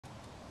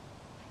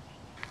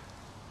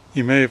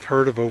You may have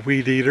heard of a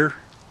weed eater.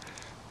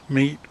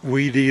 Meet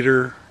weed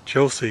eater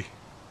Josie.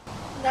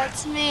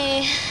 That's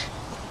me.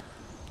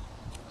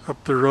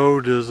 Up the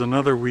road is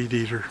another weed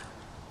eater.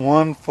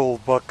 1 full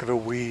bucket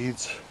of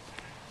weeds,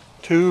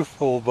 2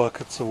 full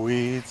buckets of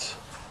weeds,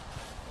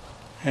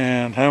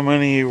 and how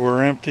many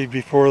were emptied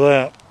before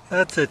that?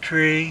 That's a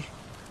tree,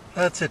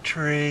 that's a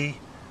tree,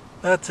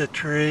 that's a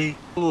tree.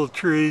 Little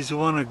trees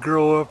want to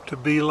grow up to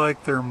be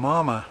like their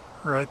mama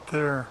right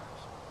there.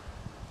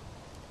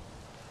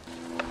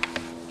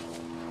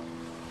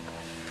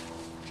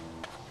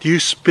 Do you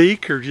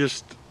speak or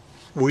just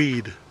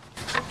weed?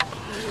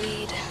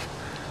 Weed.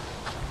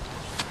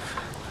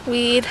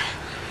 Weed.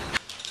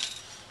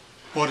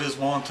 What is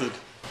wanted?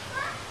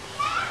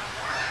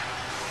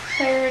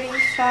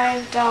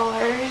 $35.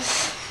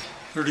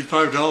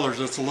 $35,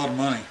 that's a lot of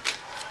money.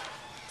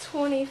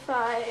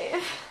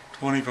 25.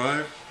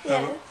 25?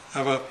 Yeah.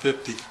 How about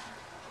 50?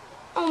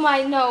 Oh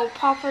my, no,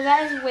 Papa,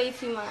 that is way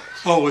too much.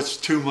 Oh, it's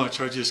too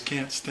much. I just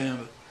can't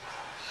stand it.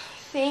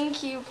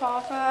 Thank you,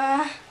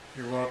 Papa.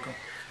 You're welcome.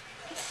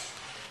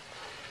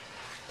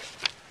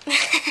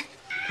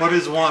 What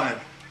is wanted?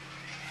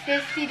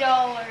 $50.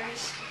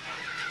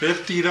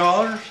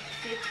 $50?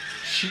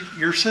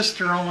 Your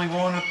sister only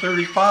wanted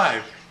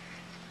 35.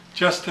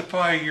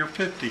 Justify your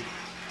 50.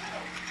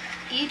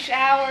 Each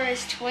hour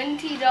is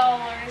 $20,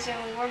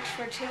 and we worked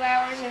for 2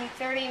 hours and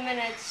 30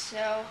 minutes,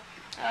 so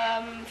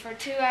for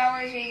 2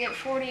 hours we get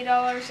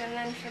 $40, and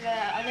then for the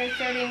other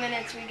 30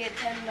 minutes we get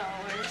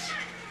 $10.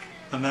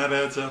 And that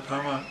adds up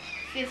how much?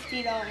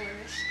 $50.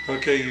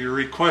 Okay, your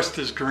request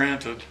is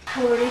granted.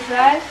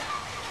 45.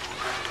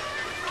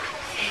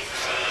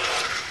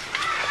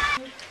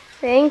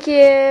 Thank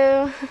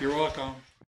you. You're welcome.